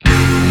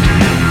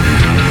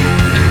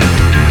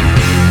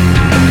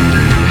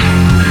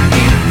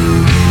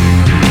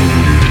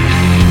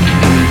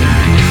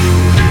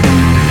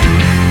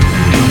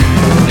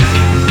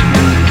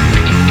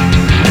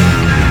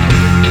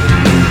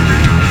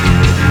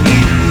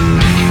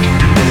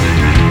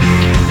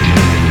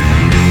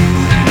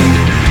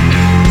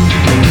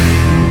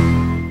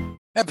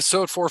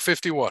episode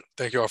 451.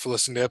 Thank you all for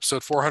listening to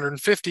episode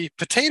 450,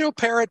 Potato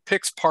Parrot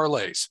Picks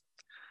Parlays.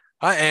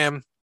 I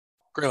am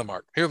Gray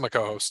Lamarck, here with my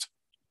co-host,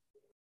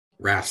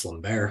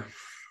 Wrestling Bear.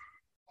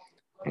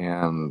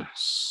 And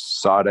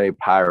Sade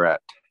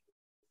Pirate.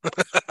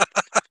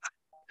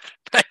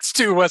 Thanks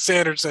to Wes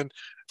Anderson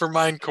for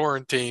Mind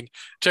Quarantine.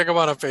 Check him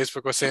out on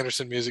Facebook, Wes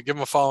Anderson Music. Give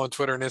him a follow on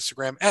Twitter and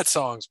Instagram at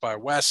Songs by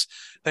Wes.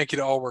 Thank you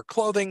to All Work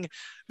Clothing.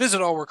 Visit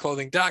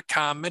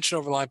allworkclothing.com.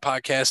 Mention Overline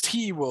Podcast.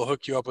 He will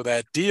hook you up with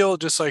that deal,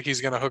 just like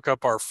he's going to hook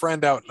up our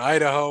friend out in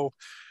Idaho.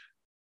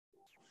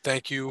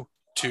 Thank you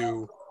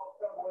to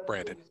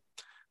Brandon.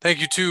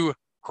 Thank you to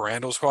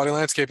Crandall's Quality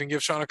Landscaping.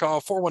 Give Sean a call,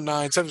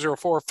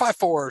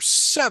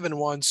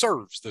 419-704-5471.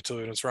 Serves the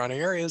Toledo and surrounding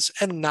areas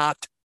and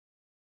not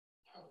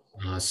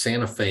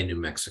Santa Fe, New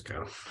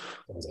Mexico.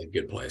 That's a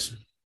good place.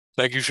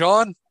 Thank you,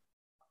 Sean.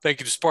 Thank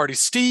you to Sparty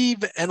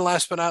Steve. And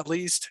last but not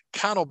least,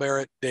 Connell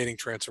Barrett,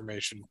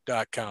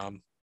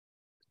 datingtransformation.com.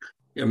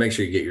 Yeah, make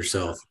sure you get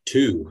yourself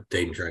to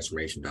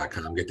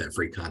datingtransformation.com. Get that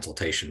free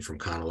consultation from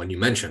Connell when you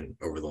mention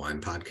Over the Line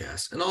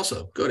Podcast. And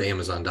also go to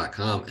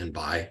amazon.com and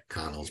buy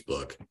Connell's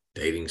book,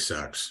 Dating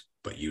Sucks,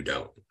 But You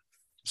Don't.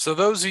 So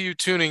those of you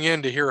tuning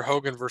in to hear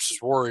Hogan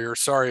versus Warrior,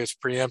 sorry it's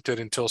preempted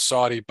until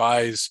Saudi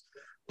buys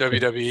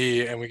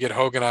WWE and we get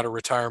Hogan out of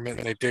retirement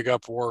and they dig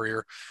up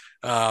Warrior.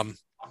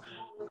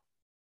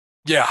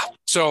 Yeah,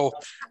 so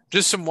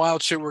just some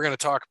wild shit we're going to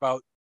talk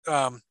about.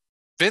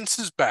 Vince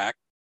is back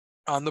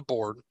on the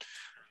board,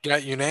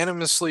 got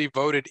unanimously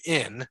voted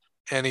in,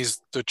 and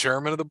he's the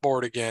chairman of the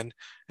board again.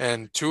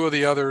 And two of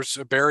the others,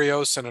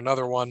 Barrios and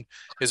another one,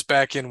 is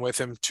back in with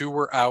him. Two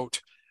were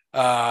out.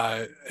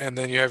 And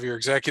then you have your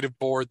executive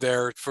board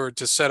there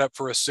to set up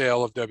for a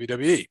sale of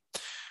WWE.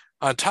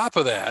 On top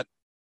of that,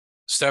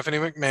 Stephanie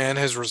McMahon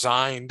has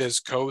resigned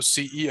as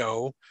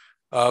co-CEO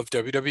of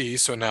WWE,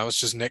 so now it's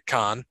just Nick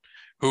Khan,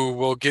 who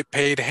will get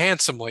paid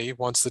handsomely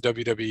once the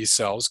WWE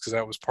sells, because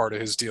that was part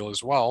of his deal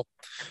as well.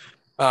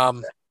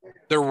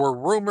 There were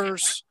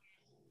rumors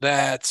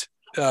that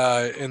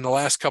in the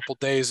last couple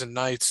days and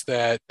nights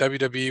that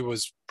WWE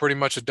was pretty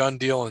much a done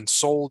deal and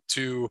sold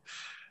to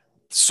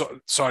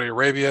Saudi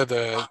Arabia,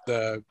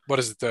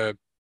 the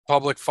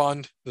public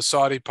fund, the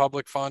Saudi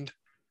public fund.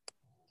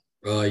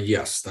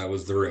 Yes, that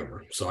was the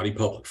rumor. Saudi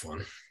public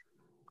fund.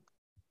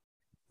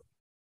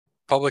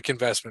 Public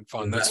investment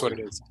fund. That's what it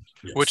is.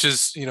 Yes. Which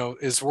is,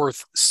 is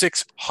worth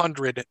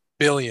 $600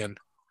 billion.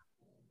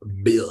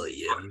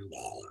 $billion.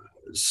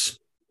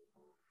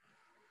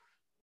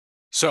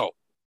 So,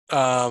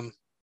 what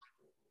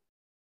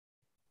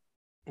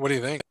do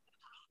you think?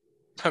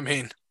 I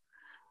mean,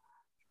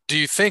 do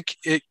you think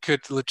it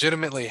could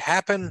legitimately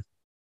happen?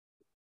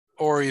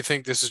 Or you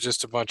think this is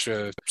just a bunch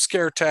of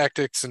scare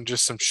tactics and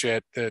just some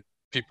shit that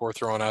people are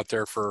throwing out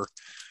there for,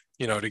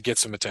 to get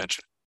some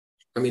attention?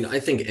 I mean, I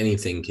think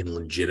anything can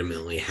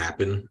legitimately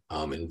happen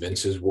in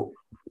Vince's world,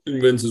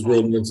 in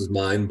Vince's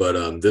mind, but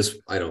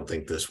I don't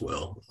think this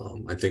will.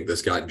 I think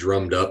this got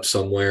drummed up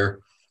somewhere,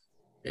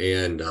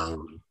 and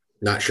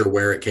not sure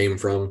where it came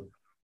from,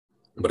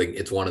 but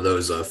it's one of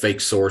those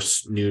fake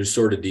source news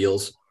sort of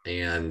deals,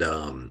 and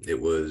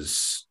it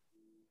was.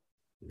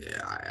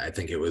 Yeah, I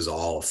think it was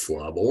all a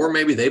flub, or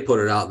maybe they put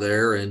it out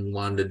there and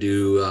wanted to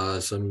do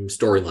some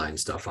storyline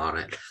stuff on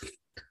it.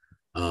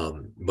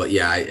 But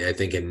yeah, I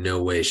think in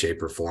no way, shape,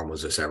 or form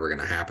was this ever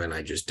going to happen.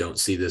 I just don't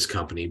see this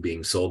company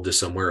being sold to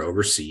somewhere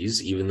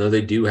overseas, even though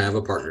they do have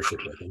a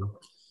partnership with them.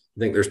 I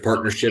think there's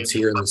partnerships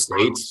here in the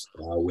States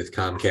with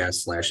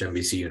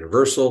Comcast/NBC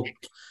Universal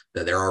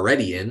that they're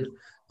already in.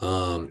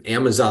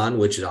 Amazon,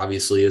 which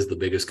obviously is the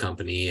biggest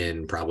company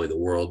in probably the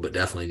world, but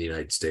definitely in the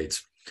United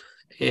States.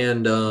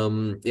 And,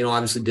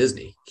 obviously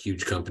Disney,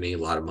 huge company, a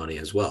lot of money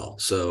as well.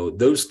 So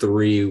those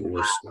three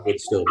would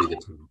still be the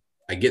team.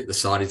 I get the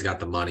Saudis got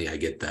the money. I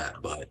get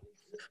that. But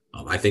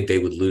I think they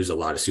would lose a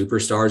lot of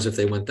superstars if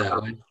they went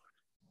that way,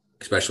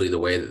 especially the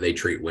way that they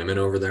treat women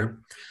over there.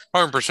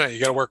 100%.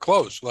 You got to wear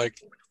clothes. You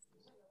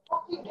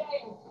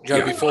got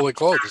to be fully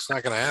clothed. It's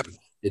not going to happen.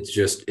 It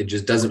just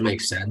doesn't make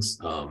sense.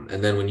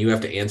 And then when you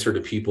have to answer to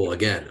people,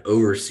 again,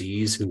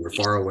 overseas who are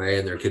far away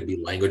and there could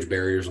be language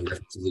barriers and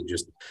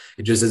differences,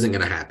 it just isn't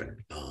going to happen.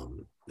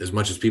 As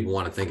much as people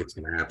want to think it's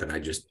going to happen, I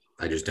just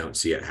don't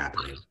see it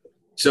happening.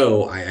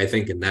 So I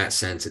think in that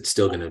sense, it's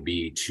still going to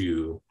be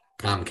to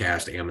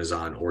Comcast,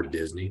 Amazon, or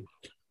Disney.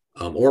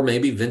 Or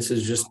maybe Vince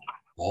is just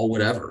all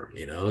whatever,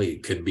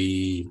 it could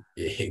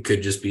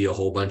just be a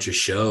whole bunch of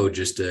show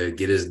just to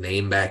get his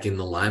name back in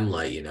the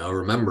limelight.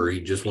 Remember, he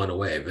just went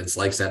away. Vince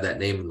likes to have that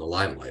name in the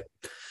limelight.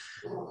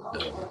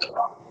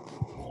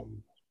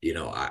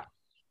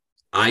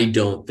 I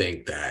don't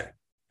think that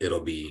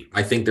it'll be,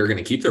 I think they're going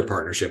to keep their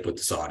partnership with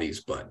the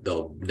Saudis, but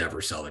they'll never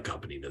sell the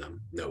company to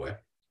them. No way.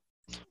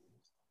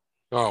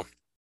 Oh,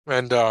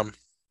 and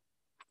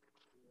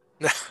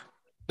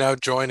now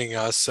joining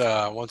us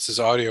once his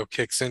audio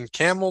kicks in,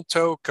 Camel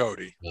Toe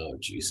Cody. Oh,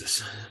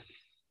 Jesus.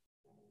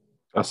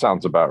 That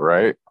sounds about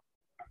right.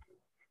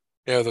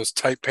 Yeah, those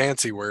tight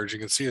pants he wears, you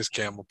can see his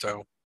camel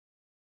toe.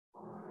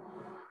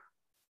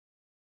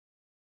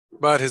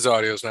 but his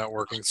audio is not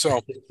working.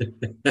 So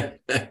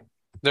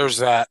there's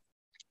that.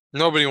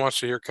 Nobody wants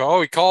to hear Cody.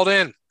 Oh, he called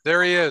in.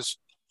 There he is.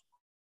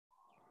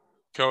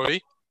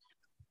 Cody.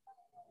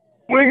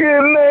 We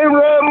getting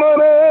A-Rap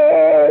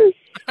money.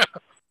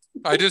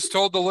 I just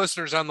told the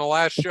listeners on the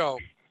last show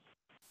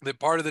that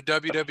part of the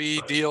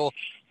WWE deal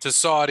to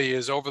Saudi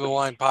is Over the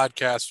Line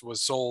podcast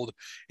was sold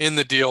in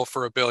the deal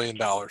for $1 billion.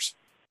 Oh,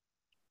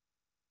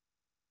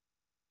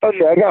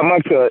 yeah, I got my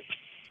cut.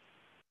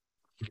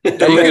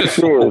 Now,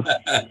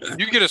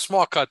 you get a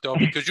small cut, though,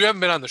 because you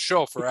haven't been on the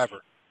show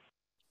forever.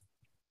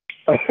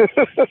 Yeah,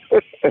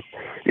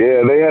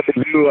 they had to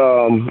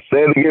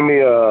give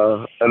me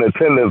an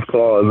attendance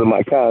clause in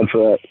my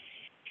contract.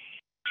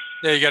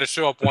 Yeah, you got to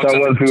show up Which once I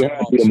every wasn't 2 too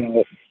happy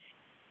months.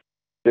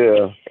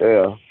 about.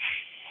 Yeah.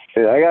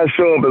 I got to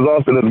show up as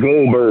often as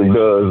Goldberg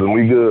does, and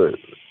we good.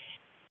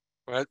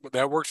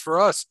 That works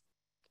for us.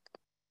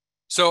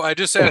 So I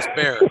just asked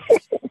Bear.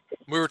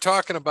 We were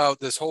talking about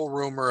this whole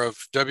rumor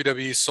of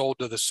WWE sold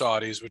to the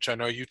Saudis, which I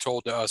know you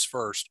told to us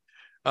first.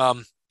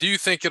 Do you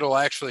think it'll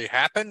actually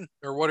happen,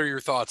 or what are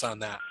your thoughts on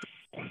that?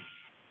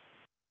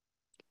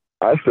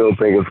 I still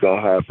think it's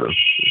going to happen.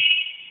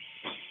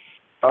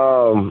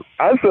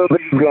 I still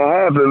think it's going to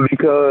happen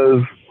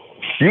because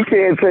you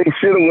can't take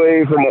shit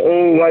away from an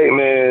old white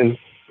man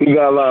who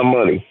got a lot of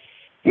money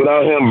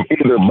without him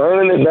either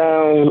burning it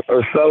down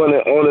or selling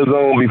it on his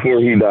own before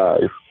he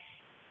dies.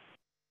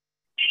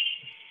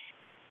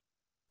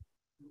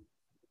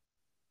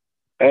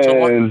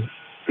 And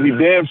he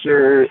damn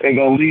sure ain't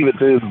going to leave it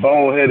to his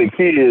boneheaded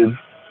kids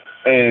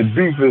and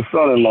Deuce's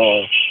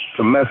son-in-law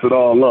to mess it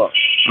all up,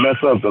 mess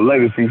up the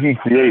legacy he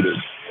created.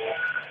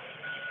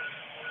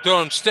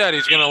 So instead,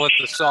 he's going to let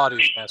the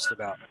Saudis mess it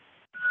up.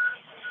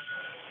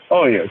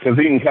 Oh, yeah, because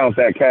he can count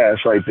that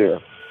cash right there.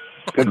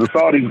 Because the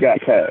Saudis got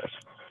cash.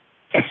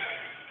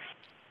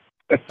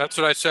 That's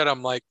what I said.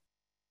 I'm like,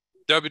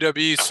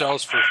 WWE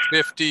sells for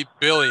 $50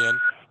 billion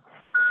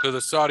to the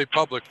Saudi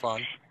public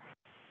fund.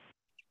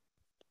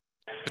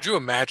 Could you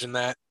imagine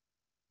that?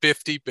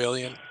 $50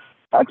 billion?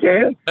 I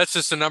can. That's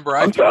just a number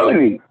I'm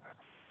telling you.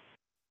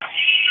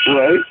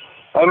 Right?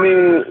 I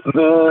mean,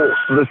 the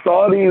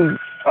Saudis,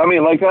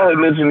 like I had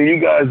mentioned to you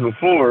guys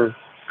before,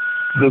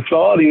 the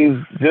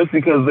Saudis, just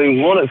because they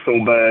want it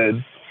so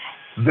bad,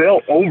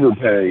 they'll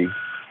overpay.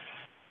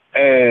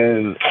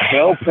 And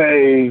they'll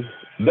pay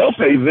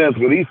Vince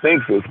what he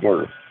thinks it's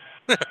worth.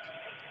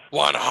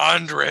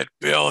 $100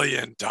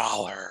 billion.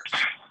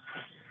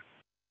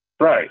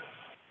 Right.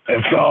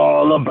 It's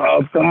all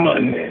about the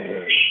money.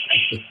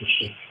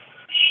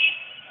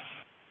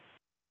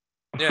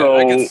 Yeah, so,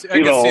 I can see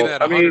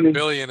that $100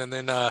 billion, and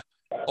then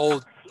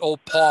old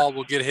Paul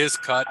will get his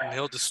cut, and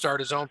he'll just start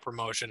his own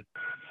promotion.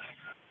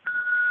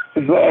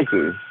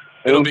 Exactly.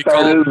 It'll be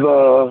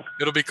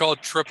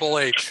called Triple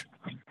H,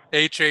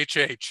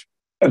 HHH.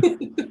 It'll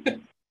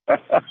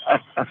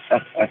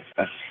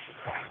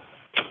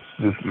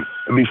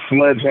be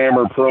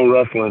Sledgehammer Pro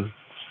Wrestling.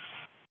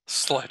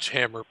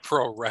 Sledgehammer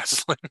Pro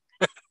Wrestling.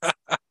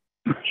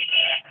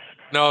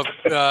 No,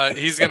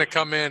 he's going to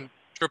come in.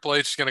 Triple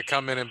H is going to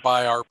come in and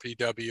buy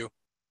RPW.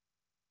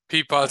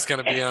 Peapod's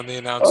going to be on the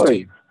announced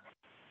team.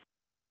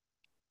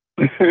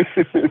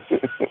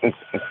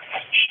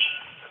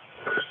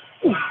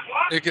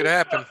 It could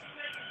happen.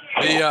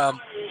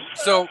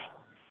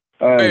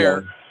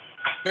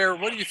 Bear,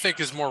 what do you think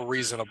is more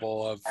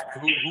reasonable of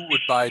who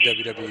would buy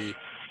WWE?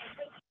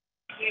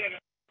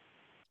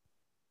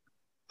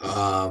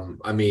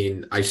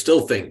 I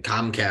still think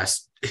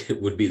Comcast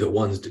would be the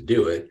ones to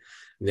do it.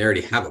 And they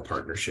already have a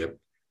partnership,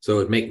 so it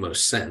would make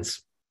most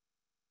sense.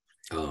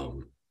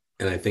 And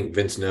I think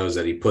Vince knows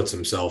that he puts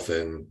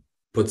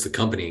the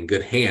company in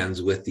good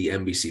hands with the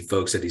NBC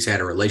folks that he's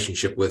had a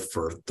relationship with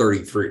for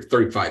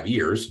 35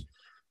 years.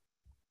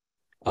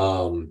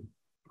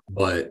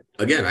 But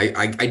again,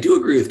 I do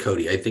agree with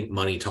Cody. I think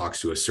money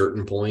talks to a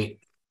certain point.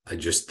 I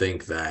just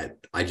think that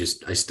I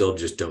still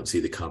just don't see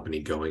the company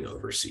going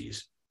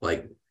overseas.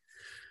 Like,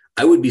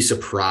 I would be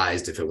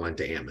surprised if it went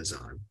to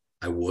Amazon.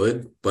 I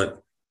would,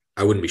 but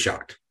I wouldn't be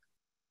shocked.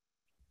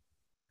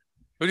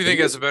 Who do you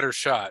think has a better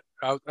shot?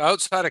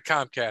 Outside of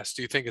Comcast,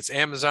 do you think it's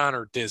Amazon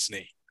or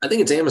Disney? I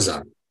think it's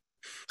Amazon.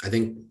 I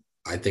think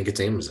it's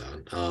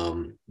Amazon.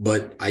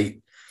 But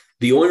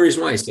the only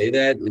reason why I say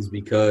that is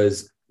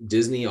because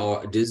Disney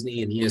and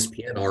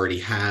ESPN already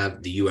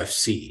have the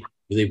UFC.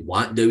 Do they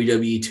want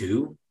WWE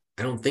too?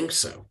 I don't think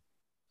so.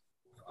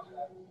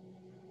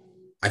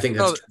 I think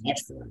that's too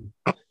much for them.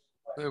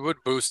 It would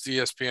boost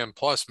ESPN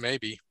Plus,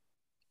 maybe.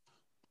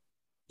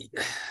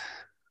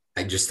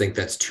 I just think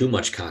that's too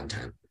much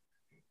content.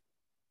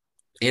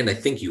 And I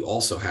think you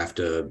also have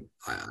to,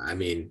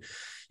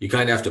 you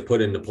kind of have to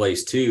put into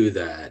place too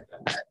that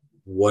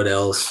what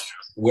else,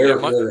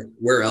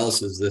 where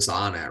else is this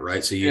on at,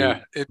 right? So you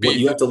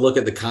have to look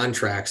at the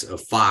contracts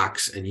of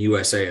Fox and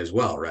USA as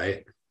well,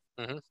 right?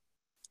 Mm-hmm.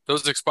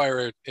 Those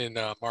expire in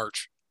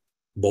March.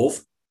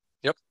 Both?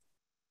 Yep.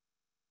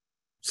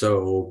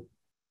 So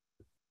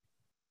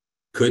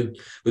but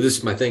this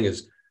is my thing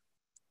is,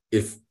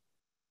 if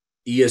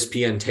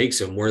ESPN takes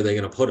him, where are they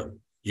going to put him?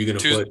 You going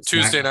to put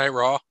Tuesday Night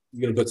Raw?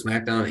 You going to put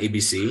SmackDown on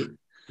ABC?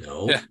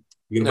 No. Yeah.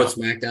 You going to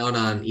put SmackDown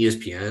on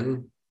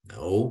ESPN?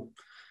 No.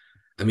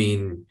 I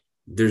mean,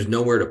 there's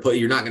nowhere to put.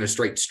 You're not going to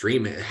straight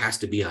stream it. It has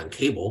to be on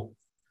cable.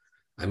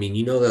 I mean,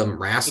 you know them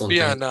wrestling.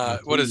 Be on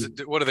what is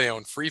it? What do they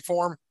own?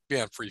 Freeform?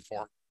 Be on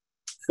Freeform.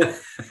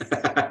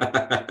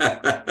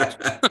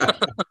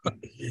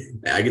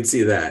 I can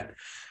see that.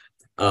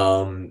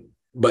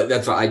 But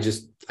that's why I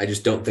just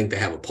don't think they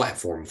have a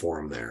platform for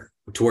them there.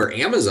 To where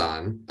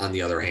Amazon, on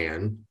the other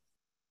hand,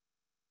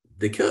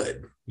 they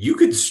could. You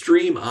could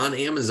stream on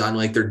Amazon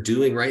like they're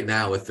doing right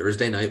now with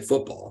Thursday Night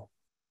Football.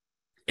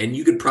 And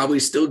you could probably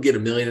still get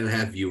 1.5 million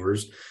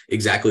viewers,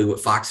 exactly what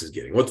Fox is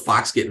getting. What's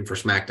Fox getting for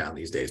SmackDown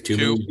these days? 2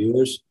 million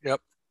viewers?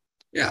 Yep.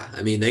 Yeah.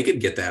 I mean, they could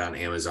get that on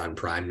Amazon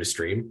Prime to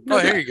stream. Oh,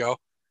 here you go.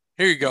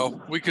 Here you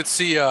go. We could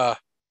see if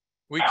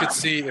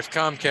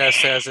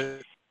Comcast has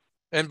it.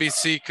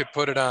 NBC could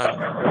put it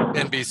on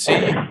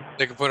NBC.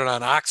 They could put it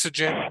on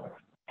Oxygen,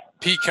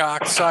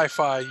 Peacock,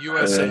 Sci-Fi,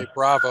 USA,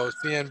 Bravo,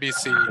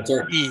 CNBC,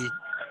 E.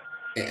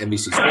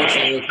 NBC Sports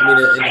Network. I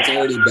mean, and it's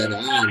already been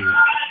on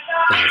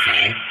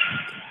Sci-Fi.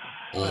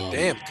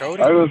 Damn,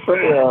 Cody. I was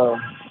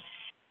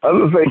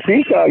gonna say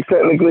Peacock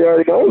technically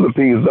already owns a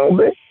piece, don't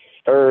they?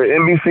 Or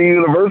NBC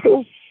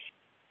Universal?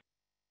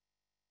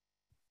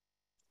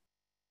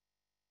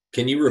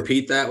 Can you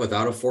repeat that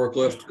without a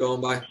forklift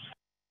going by?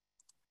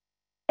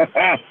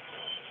 Yeah.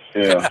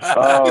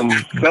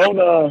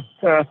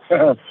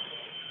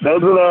 Doesn't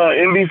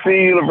NBC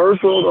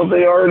Universal, don't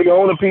they already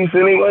own a piece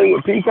anyway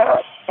with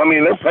Peacock? I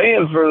mean, they're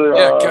paying for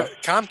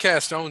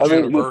Comcast owns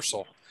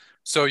Universal.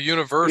 So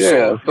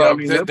Universal,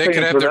 they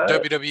could have their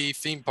WWE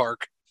theme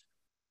park.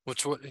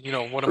 Which, what am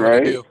I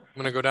going to do? I'm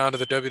going to go down to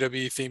the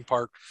WWE theme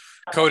park.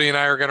 Cody and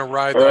I are going to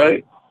ride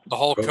the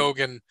Hulk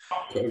Hogan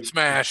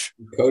smash.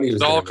 The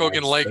Hulk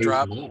Hogan leg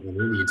drop. What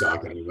are you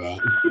talking about?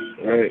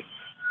 Right.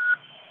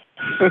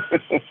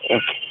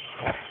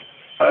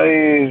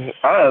 I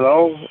don't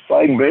know.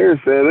 Like Bear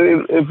said,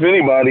 if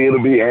anybody,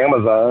 it'll be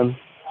Amazon.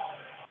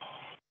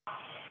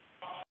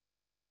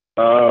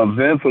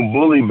 Vince will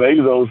bully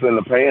Bezos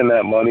into paying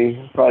that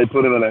money. Probably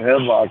put him in a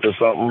headlock or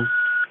something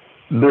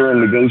during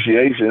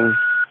negotiations.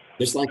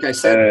 Just like I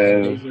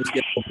said,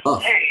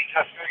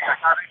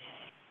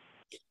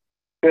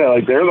 yeah,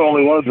 like they're the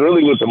only ones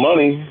really with the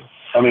money.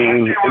 I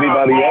mean,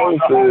 anybody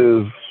else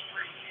is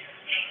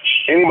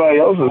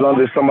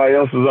under somebody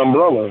else's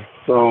umbrella.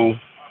 So,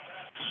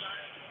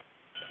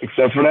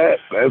 except for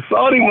that's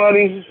Saudi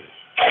money.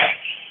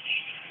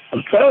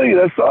 I'm telling you,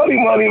 that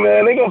Saudi money,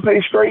 man, they gonna pay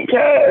straight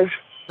cash.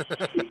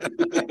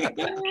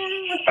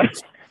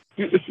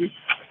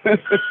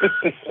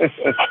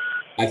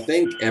 I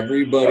think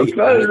everyone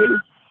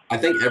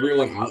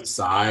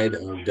outside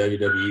of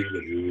WWE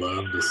would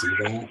love to see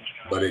that,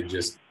 but I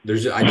just see no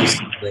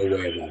way of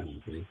that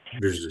happening.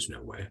 There's just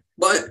no way.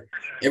 But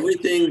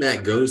everything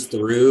that goes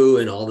through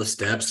and all the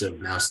steps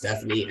of now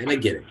Stephanie, and I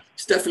get it.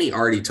 Stephanie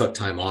already took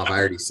time off. I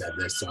already said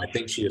this, so I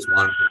think she just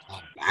wanted her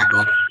time back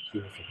off that she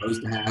was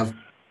supposed to have.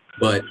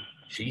 But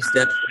she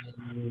steps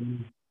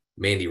in.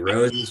 Mandy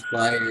Rose is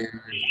fired.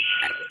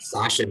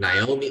 Sasha,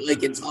 Naomi,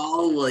 like it's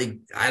all like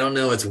I don't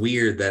know. It's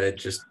weird that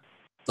it's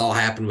all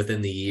happened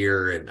within the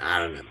year, and I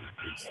don't know.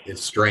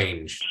 It's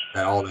strange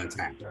that all that's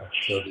happened.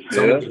 So did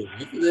someone get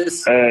enough of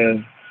this?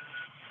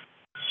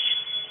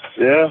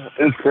 Yeah,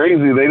 it's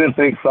crazy. They didn't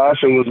think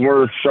Sasha was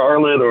worth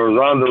Charlotte or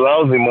Ronda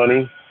Rousey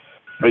money,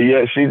 but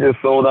yet she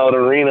just sold out an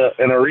arena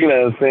in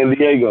San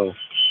Diego.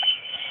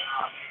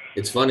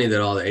 It's funny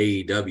that all the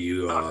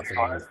AEW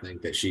fans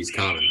think that she's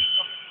coming.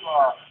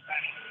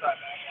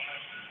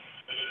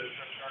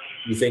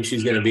 You think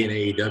she's going to be in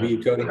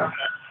AEW, Cody?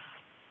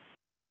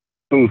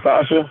 Who,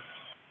 Sasha?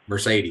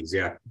 Mercedes,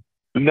 yeah.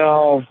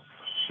 No,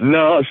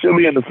 she'll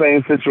be in the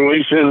same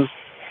situation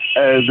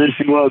as if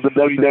she was in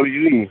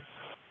WWE.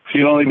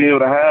 She'd only be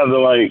able to have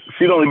a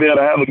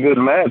good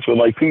match with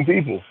like two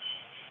people.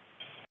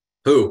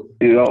 Who?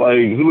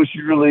 Who could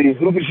she really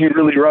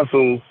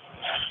wrestle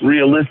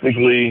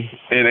realistically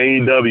in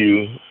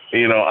AEW?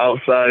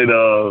 Outside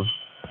of,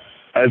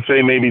 I'd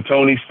say maybe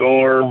Toni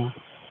Storm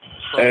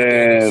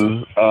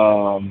and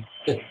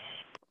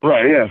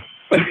right, yeah.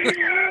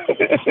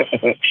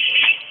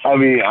 I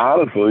mean,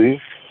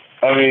 honestly,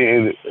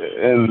 and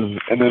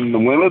in the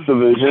women's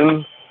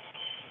division,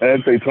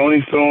 I'd say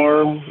Toni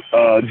Storm,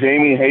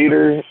 Jamie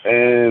Hayter,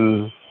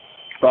 and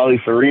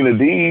probably Serena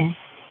Deeb.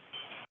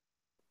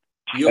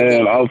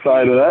 And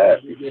outside of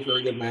that, for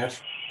a good match,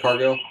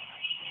 Cargill.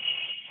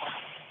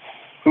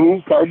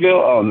 Who?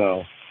 Cargill? Oh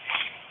no.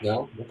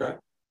 No. Okay.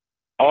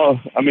 Oh,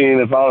 I mean,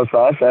 if I was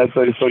Sasha, I'd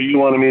say, so you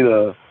wanted me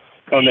to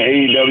come to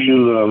AEW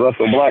to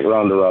wrestle Black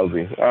Ronda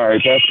Rousey? All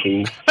right, that's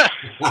cool.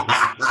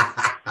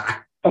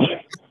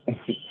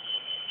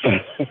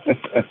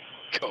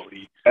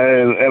 Cody.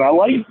 And I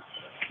like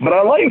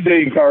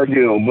Jade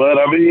Cargill, but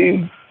I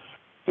mean,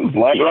 it's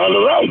Black Ronda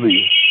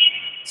Rousey.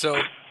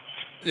 So,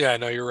 yeah,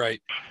 no, you're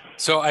right.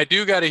 So I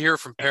do got to hear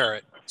from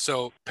Parrot.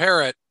 So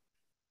Parrot,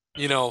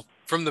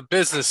 from the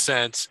business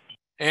sense,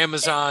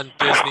 Amazon,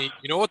 Disney.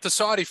 You know what the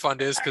Saudi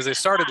fund is because they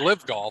started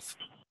Live Golf.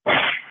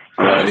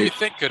 What do you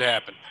think could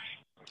happen?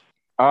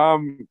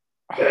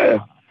 Yeah.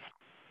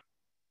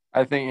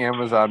 I think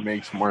Amazon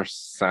makes more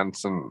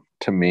sense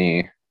to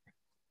me.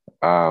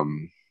 I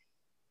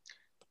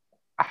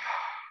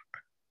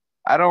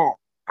don't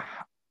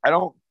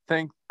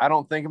think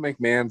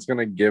McMahon's going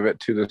to give it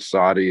to the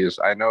Saudis.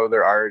 I know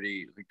they're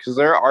already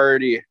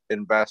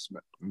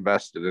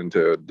invested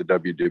into the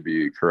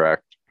WWE,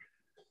 correct?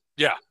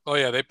 Yeah. Oh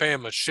yeah, they pay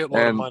him a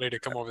shitload of money to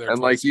come over there. And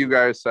like you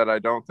guys said, I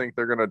don't think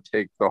they're going to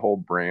take the whole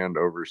brand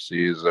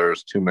overseas.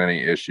 There's too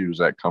many issues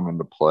that come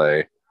into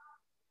play.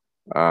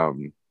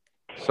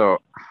 So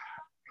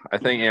I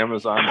think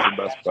Amazon's the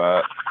best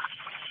bet.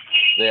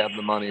 They have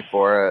the money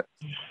for it.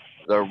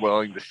 They're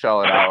willing to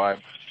shell it out.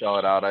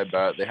 I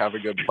bet they have a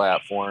good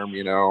platform,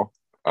 you know.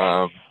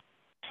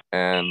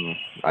 And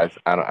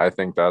I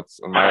think that's,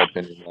 in my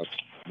opinion, that's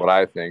what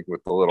I think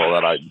with the little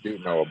that I do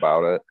know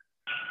about it.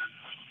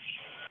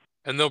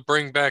 And they'll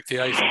bring back the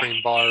ice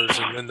cream bars,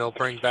 and then they'll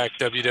bring back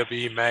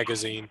WWE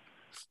Magazine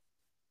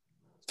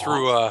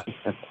through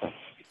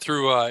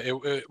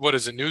what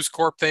is it, News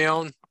Corp they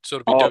own? So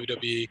it'll be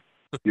WWE.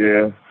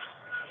 Yeah.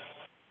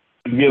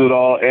 You get it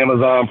all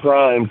Amazon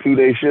Prime,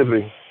 2-day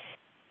shipping.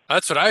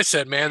 That's what I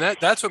said, man.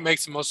 That's what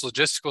makes the most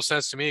logistical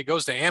sense to me. It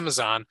goes to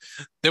Amazon,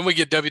 then we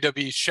get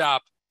WWE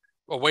Shop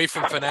away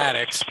from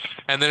Fanatics,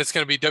 and then it's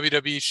going to be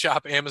WWE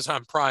Shop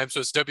Amazon Prime. So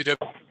it's WWE.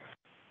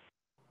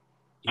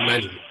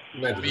 Imagine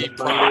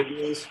Prime.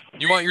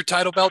 You want your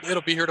title belt?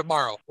 It'll be here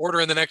tomorrow.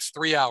 Order in the next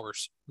 3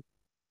 hours.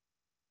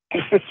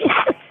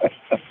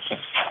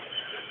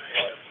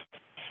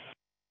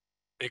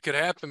 It could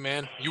happen,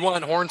 man. You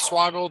want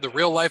Hornswoggle, the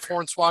real life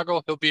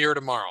Hornswoggle? He'll be here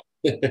tomorrow.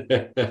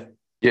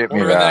 Get me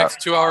Order in that. the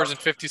next 2 hours and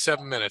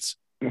 57 minutes.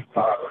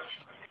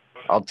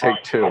 I'll take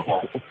 2.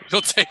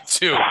 He'll take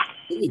 2.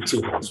 You need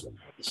 2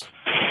 Hornswoggles.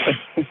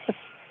 Could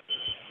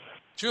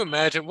you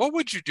imagine? What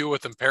would you do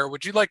with him, Parrot?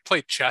 Would you like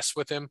play chess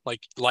with him,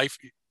 like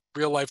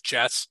real life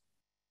chess?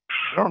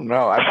 I don't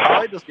know. I'd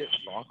probably just get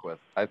drunk with.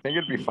 I think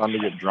it'd be fun to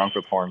get drunk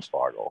with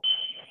Hornswoggle.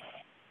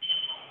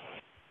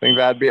 I think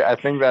that'd be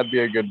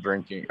a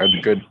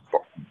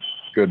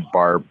good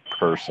bar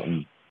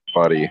person,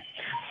 buddy.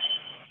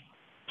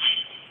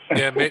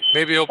 Yeah,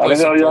 maybe he'll How play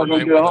the some hell y'all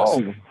gonna Fortnite get with us.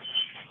 home?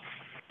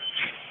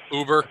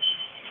 Uber,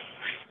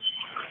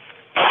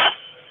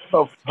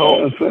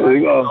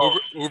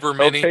 Uber He'll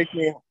Mini. take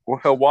me.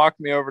 He'll walk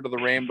me over to the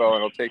rainbow,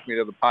 and he'll take me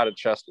to the potted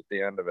chest at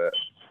the end of it.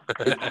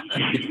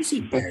 Did you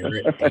see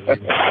Parrot?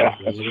 Did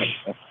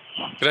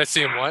I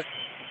see him what?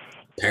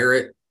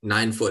 Parrot,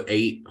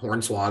 9'8",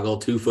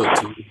 Hornswoggle,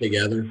 2'2"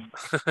 together.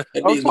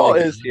 How tall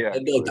is he?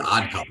 That'd be like the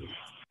Odd Couple.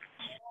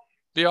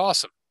 Be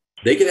awesome.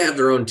 They could have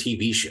their own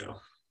TV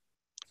show.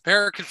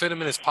 Parrot could fit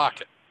him in his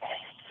pocket.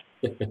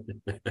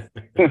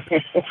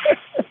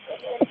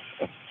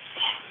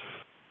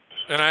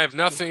 And I have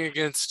nothing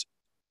against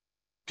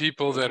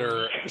people that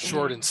are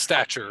short in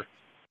stature,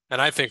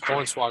 and I think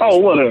Hornswoggle. Oh,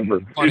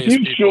 whatever. If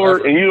you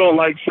short and you don't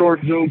like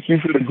short jokes, you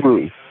should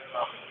agree.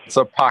 It's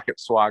a pocket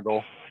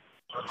swoggle.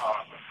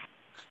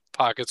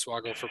 Pocket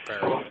Swoggle for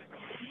Parrot.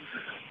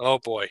 Oh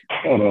boy.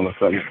 Hold on a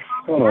second.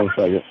 The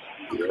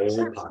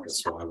old Pocket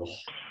Swoggle.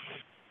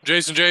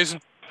 Jason.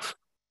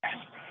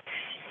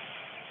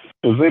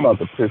 Because they about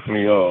to piss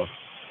me off.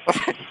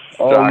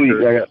 All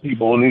week I got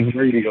people on these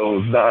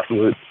radios not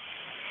with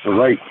the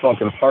right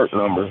fucking part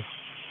number.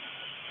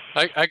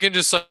 I can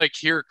just like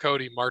hear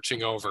Cody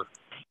marching over.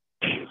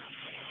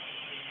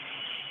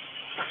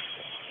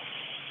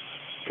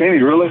 Can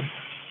you really?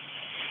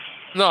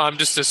 No, I'm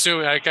just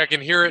assuming I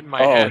can hear it in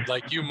my head,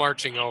 like you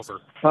marching over.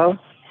 Huh?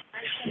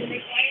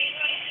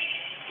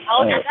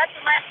 Oh, that's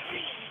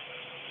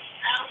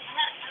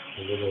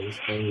the last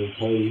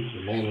Cody,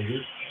 the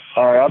manager.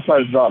 All right, I'll try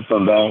to drop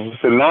some down.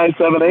 It's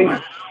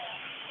 978.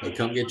 Hey,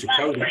 come get your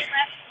Cody.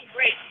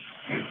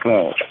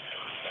 No.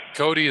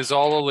 Cody is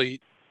all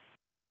elite.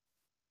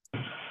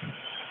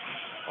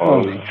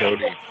 Holy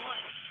Cody.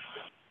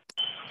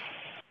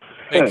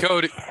 Hey,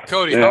 Cody,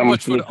 Yeah, how I'm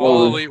much would looking All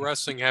forward. Elite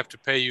Wrestling have to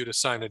pay you to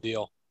sign a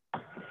deal?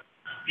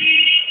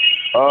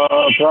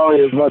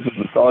 Probably as much as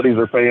the Saudis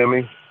are paying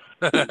me.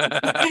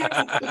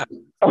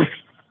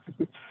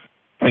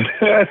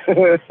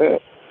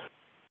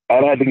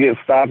 I'd have to get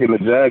stock in the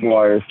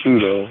Jaguars too,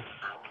 though.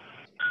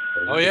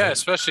 Oh, yeah,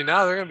 especially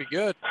now. They're going to be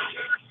good.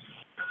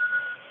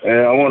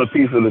 And I want a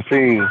piece of the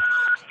team.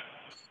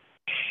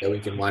 Yeah, we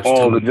can watch.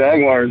 Oh, the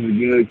Jaguars are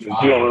good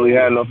because you don't really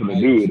have nothing to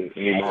do with it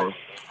anymore.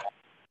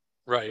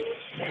 Right.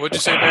 What'd you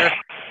say, Bear?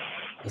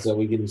 So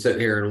we can sit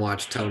here and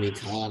watch Tony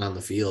Khan on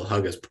the field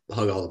hug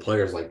all the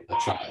players like a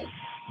child.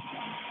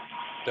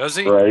 Does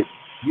he? Right.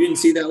 You didn't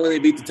see that when they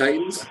beat the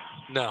Titans?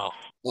 No.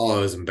 Oh,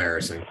 it was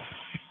embarrassing.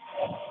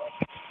 Oh,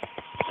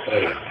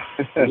 yeah.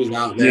 He was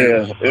out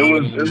there. Yeah,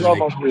 it was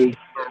almost me.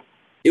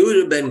 It would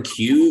have been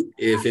cute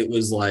if it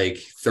was like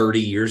 30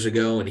 years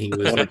ago and he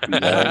was like,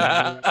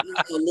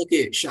 look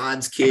at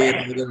Sean's kid,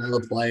 look at all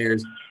the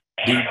players.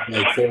 Dude's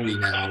like 40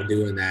 now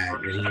doing that,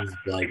 and he's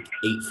like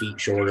 8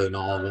 feet shorter than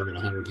all of them and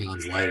 100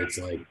 pounds light. It's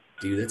like,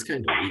 Dude, that's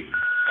kind of weird.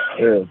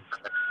 Yeah.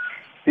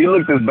 He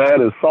looked as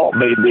bad as Salt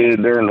Bay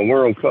did during the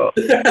World Cup.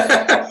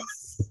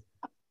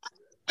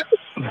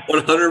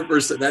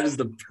 100%. That is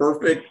the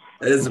perfect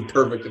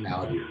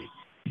analogy.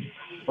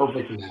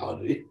 Perfect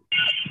analogy.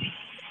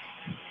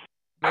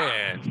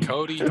 Man,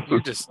 Cody, you're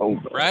just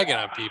bragging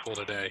on people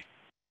today.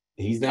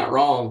 He's not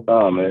wrong.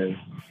 Oh, man.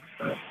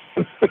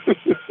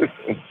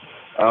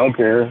 I don't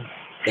care.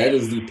 That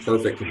is the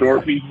perfect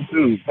Short analogy. people,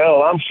 too.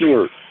 Hell, I'm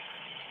short.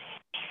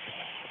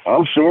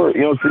 I'm short.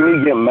 You don't see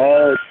me get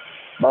mad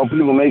about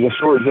people making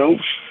short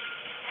jokes.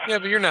 Yeah,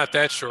 but you're not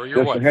that short.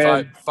 You're Just what, a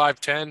hand.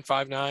 5'10",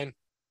 5'9"?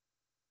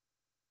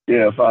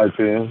 Yeah,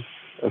 5'10".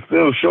 It's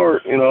still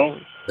short, you know.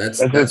 That's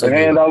just a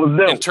okay. hand I was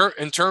dealt.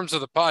 In terms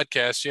of the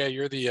podcast, yeah,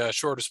 you're the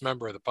shortest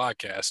member of the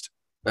podcast.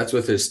 That's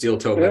with his steel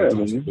toe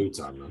Metatarsal boots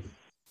on, though.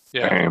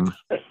 Yeah.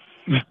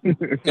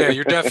 Yeah,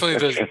 you're definitely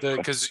the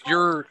because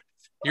you're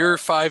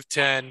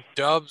 5'10",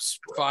 Dub's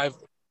 5'10",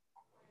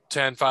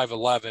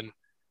 5'11".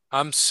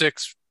 I'm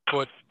 6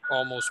 foot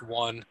almost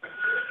 1.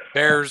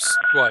 Bear's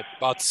what,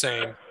 about the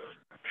same.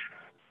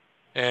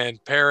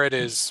 And Parrot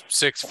is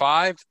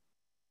 6'5".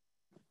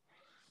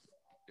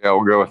 Yeah,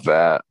 we'll go with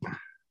that.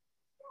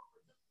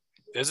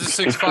 Is it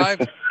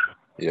 6'5"?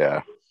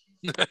 Yeah.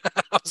 I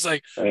was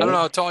like, I don't know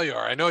how tall you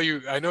are. I know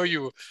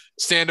you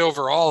stand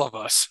over all of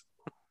us.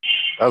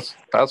 That's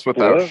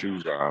without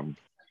shoes on.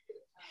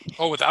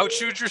 Oh, without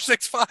shoes, you're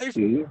 6'5"?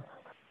 Mm-hmm.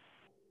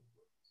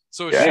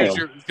 So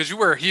shoes, because you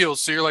wear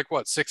heels, so you're like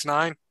what,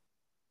 6'9"?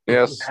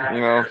 Yes,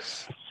 you know,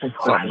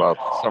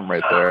 something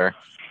right there.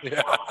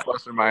 Yeah,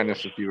 plus or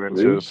minus a few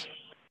inches.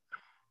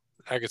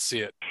 I could see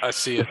it. I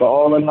see it. It's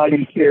all in how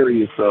you carry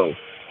yourself.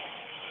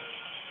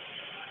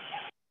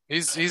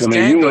 He's I mean,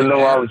 gangly, you wouldn't know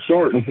man. I was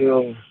short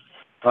until,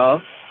 huh?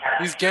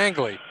 He's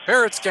gangly.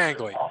 Parrot's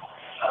gangly.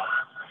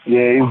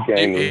 Yeah, he's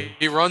gangly.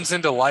 He runs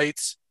into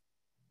lights.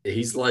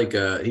 He's like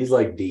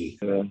D.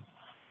 Yeah.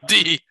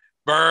 D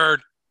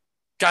bird,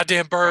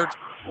 goddamn bird.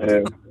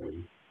 Yeah.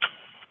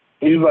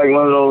 He's like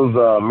one of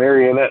those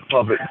marionette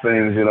puppet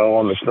things, you know,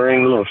 on the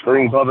string, little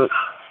string puppet.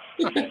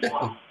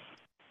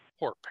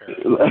 Poor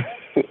Parrot.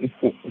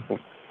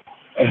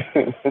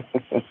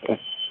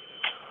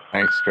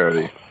 Thanks,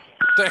 Cody.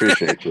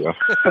 Appreciate you.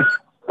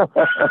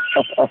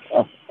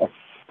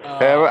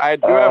 Hey, I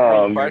do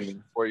have a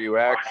question for you,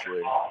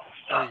 actually.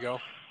 There you go.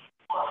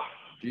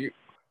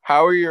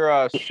 How are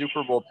your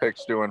Super Bowl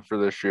picks doing for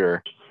this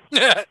year?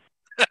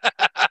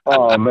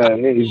 Oh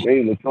man, he's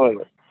in the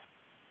toilet.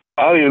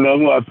 I don't even know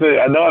who I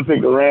picked. I know I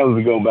picked the Rams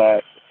to go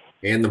back,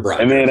 and the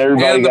Broncos. and then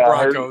everybody and the got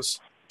Broncos.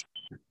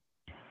 Hurt.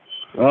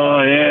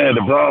 Oh yeah,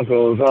 the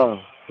Broncos, huh?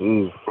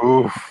 Ooh.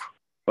 Oof.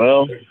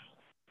 Well.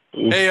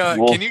 Hey,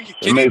 well, can you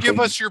give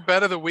us your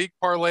bet of the week,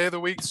 parlay of the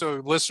week,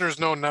 so listeners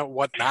know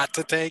what not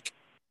to take?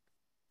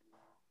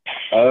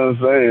 I would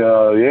say,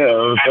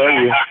 I'll tell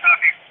you.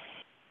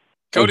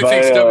 Cody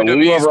thinks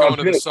WWE is going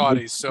to the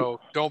Saudis,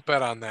 so don't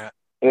bet on that.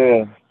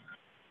 Yeah.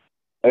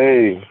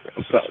 Hey,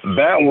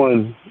 that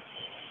one,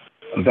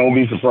 don't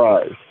be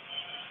surprised.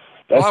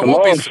 That's a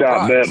long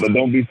shot bet, but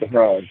don't be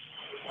surprised.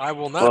 I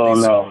will not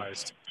be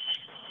surprised.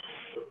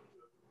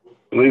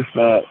 At least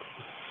not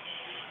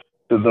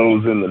to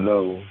those in the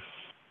know.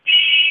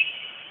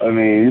 I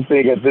mean, you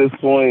think at this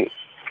point,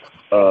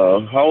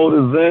 how old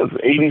is Vince?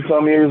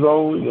 80-some years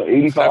old?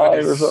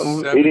 85 or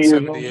something? 80 years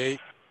old? 78.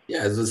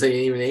 Yeah, I was going to say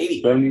even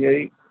 80.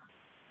 78?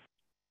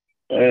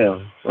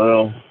 Damn.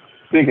 Well,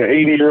 think an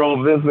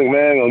 80-year-old Vince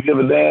McMahon going to give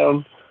a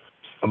damn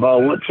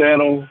about what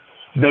channel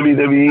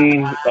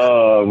WWE,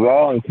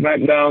 Raw, and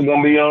SmackDown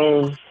going to be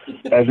on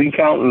as he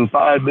counting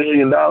 $5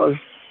 billion? Oh,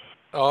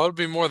 it'll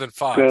be more than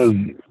 5.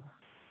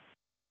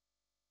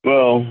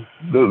 Well,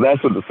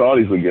 that's what the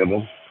Saudis would give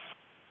him.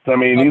 I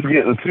mean, he's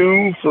getting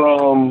 2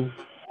 from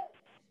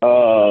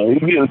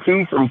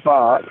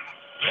Fox,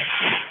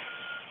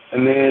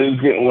 and then he's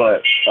getting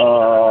what?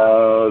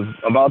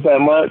 About that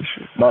much?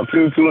 About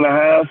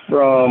 2.5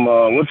 from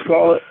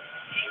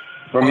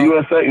from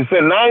USA. You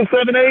said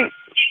 978.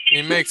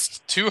 He makes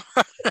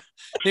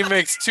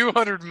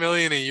 $200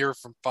 million a year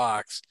from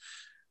Fox,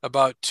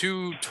 about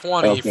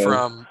 $220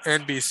 from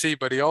NBC,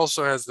 but he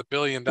also has the $1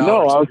 billion.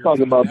 No, I was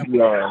talking about I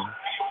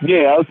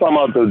was talking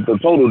about the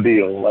total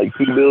deal, like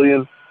 $2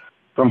 billion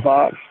from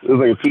Fox. It was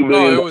like a $2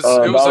 billion. No, it was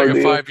like a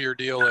deal. 5-year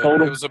deal.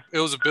 It was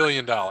 $1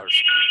 billion.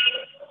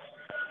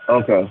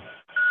 Okay.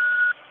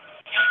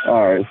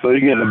 All right, so you're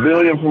getting $1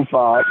 billion from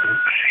Fox,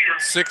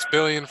 $6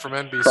 billion from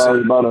NBC.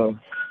 Probably about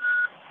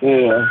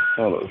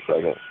hold on a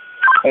second.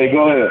 Hey,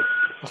 go ahead.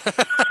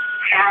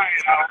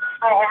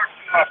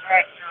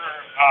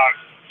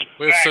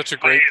 We have such a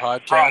great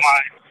podcast.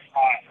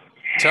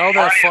 Tell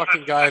that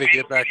fucking guy to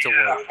get back to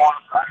work.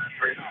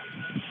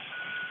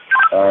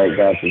 All right,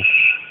 got you.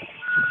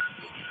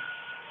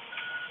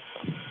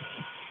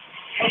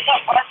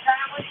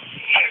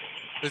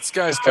 This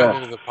guy's coming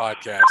into the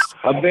podcast.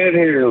 I've been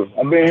here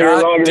longer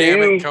God than damn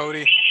you. it,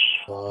 Cody.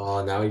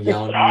 Oh, now you're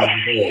yelling at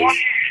his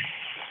voice.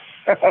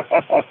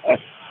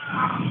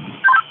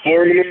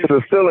 4 years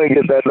and still ain't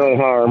get that no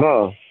harm,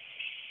 huh?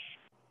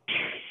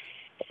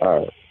 All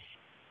right.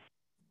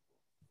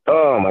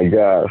 my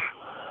gosh.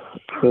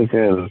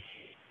 Freaking,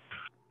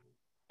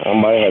 I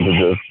might have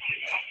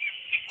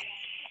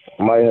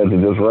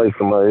to just write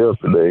somebody else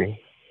today.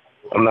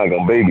 I'm not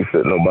gonna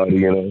babysit nobody,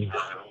 you know.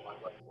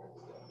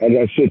 I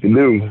got shit to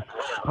do.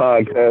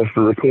 Podcast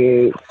to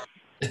record.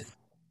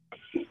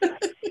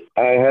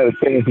 I ain't had a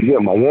chance to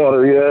get my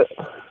water yet.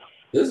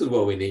 This is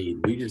what we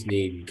need. We just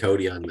need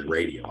Cody on the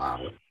radio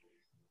hour.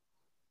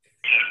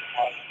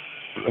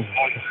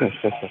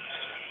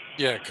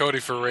 Yeah, Cody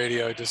for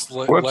radio. Just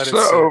let What's it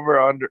the sit. over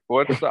under?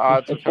 What's the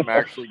odds of him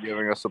actually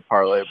giving us a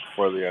parlay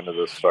before the end of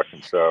this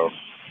fucking show?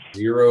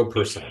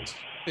 0%.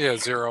 Yeah,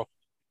 0.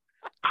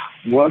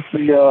 What's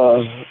the all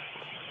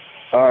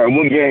right,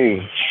 what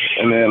game?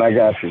 And then I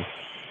got you.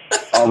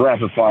 I'll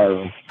rapid fire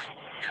them.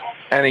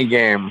 Any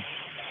game.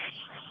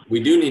 We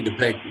do need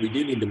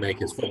to make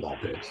his football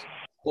picks.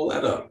 Pull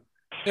that up.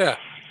 Yeah.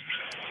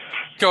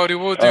 Cody,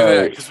 we'll do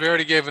that because we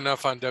already gave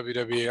enough on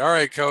WWE. All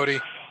right, Cody.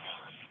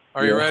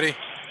 Are you ready?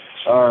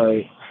 All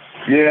right.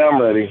 Yeah,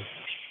 I'm ready.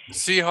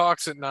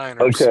 Seahawks at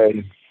Niners.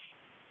 Okay.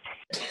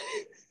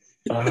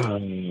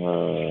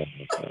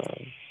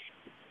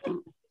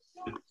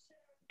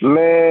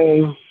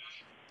 Man.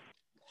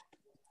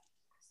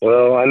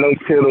 Well, I know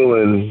Kittle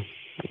and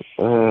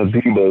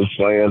Debo's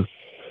playing.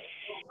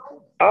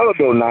 I'll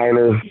go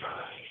Niners.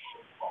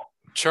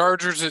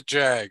 Chargers at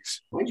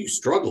Jags. Why'd you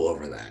struggle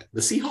over that?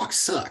 The Seahawks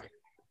suck.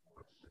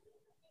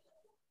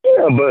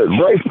 Yeah, but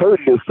Bryce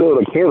Percy is still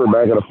the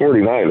quarterback of the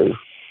 49ers.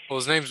 Well,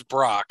 his name's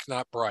Brock,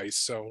 not Bryce,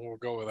 so we'll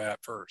go with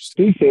that first.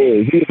 He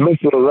cares. He's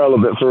Mr.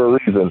 Irrelevant for a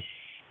reason.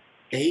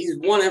 He's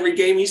won every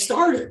game he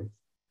started.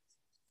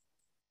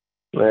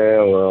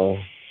 Yeah, well,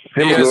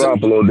 Jimmy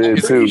Garoppolo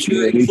did too.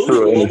 He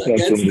threw an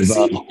interception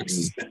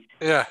Seahawks.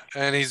 Yeah,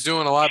 and he's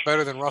doing a lot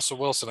better than Russell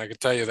Wilson, I can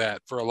tell you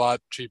that, for a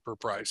lot cheaper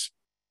price.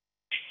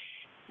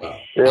 Well,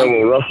 yeah,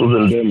 well, Russell's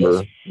in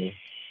Denver.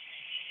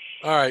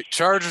 All right,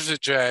 Chargers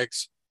at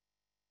Jags.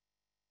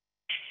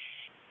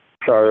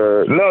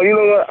 Sorry. No, you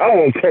know what? I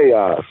want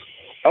chaos.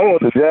 I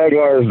want the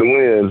Jaguars to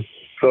win.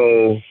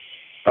 So,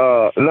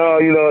 no,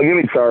 you know, give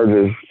me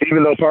Chargers.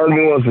 Even though part of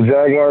me wants the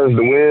Jaguars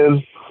to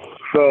win,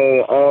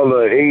 so all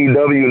the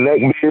AEW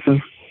neckbeards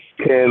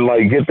can,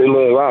 like, get their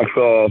little rocks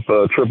off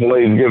Triple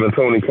H giving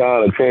Tony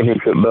Khan a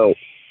championship belt.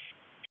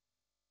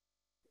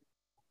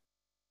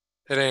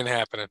 It ain't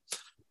happening.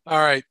 All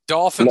right,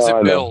 Dolphins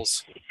at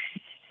Bills.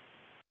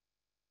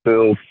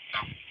 Bills.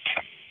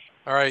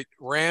 All right,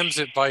 Rams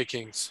at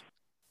Vikings.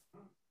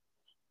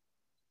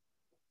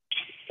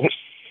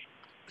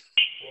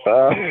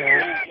 Damn,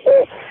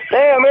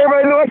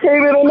 everybody knew I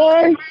came in on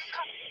 9?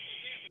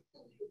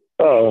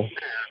 Oh,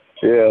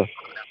 yeah.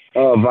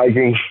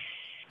 Vikings.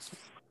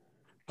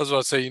 I was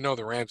about to say, you know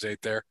the Rams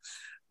ain't there.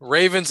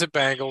 Ravens at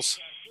Bengals.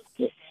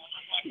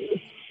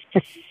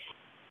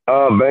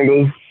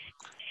 Bengals.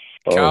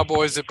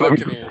 Cowboys at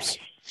Buccaneers.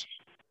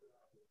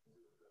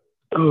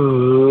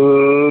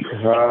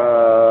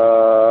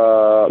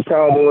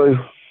 Cowboys.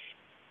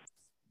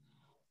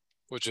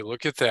 Would you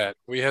look at that?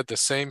 We had the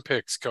same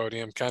picks, Cody.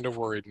 I'm kind of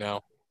worried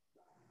now.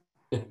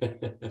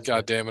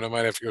 God damn it. I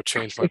might have to go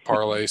change my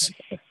parlays.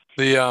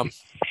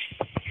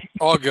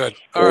 All good.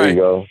 All right. There you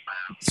go.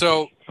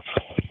 So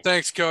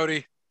thanks,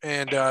 Cody,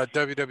 and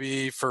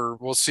WWE for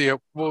we'll see.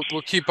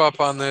 We'll keep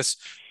up on this.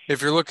 If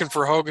you're looking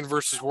for Hogan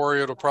versus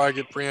Warrior, it'll probably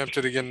get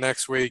preempted again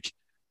next week,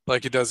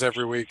 like it does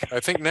every week. I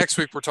think next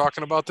week we're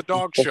talking about the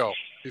dog show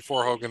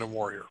before Hogan and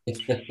Warrior.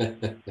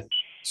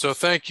 So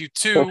thank you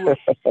to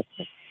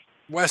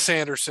Wes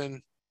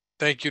Anderson.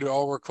 Thank you to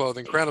All Work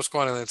Clothing, Crandall's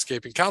Quantity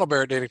Landscaping, Connell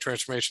Barrett,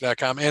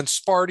 DatingTransformation.com, and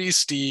Sparty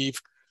Steve.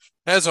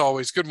 As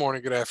always, good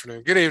morning, good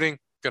afternoon, good evening,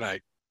 good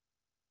night.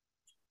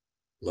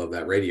 Love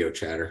that radio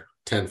chatter.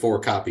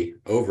 10-4 copy.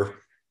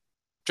 Over.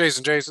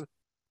 Jason.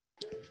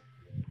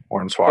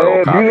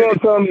 Hornswoggle copy. You gonna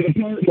tell me the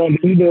part number,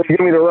 you better give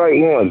me the right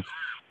one.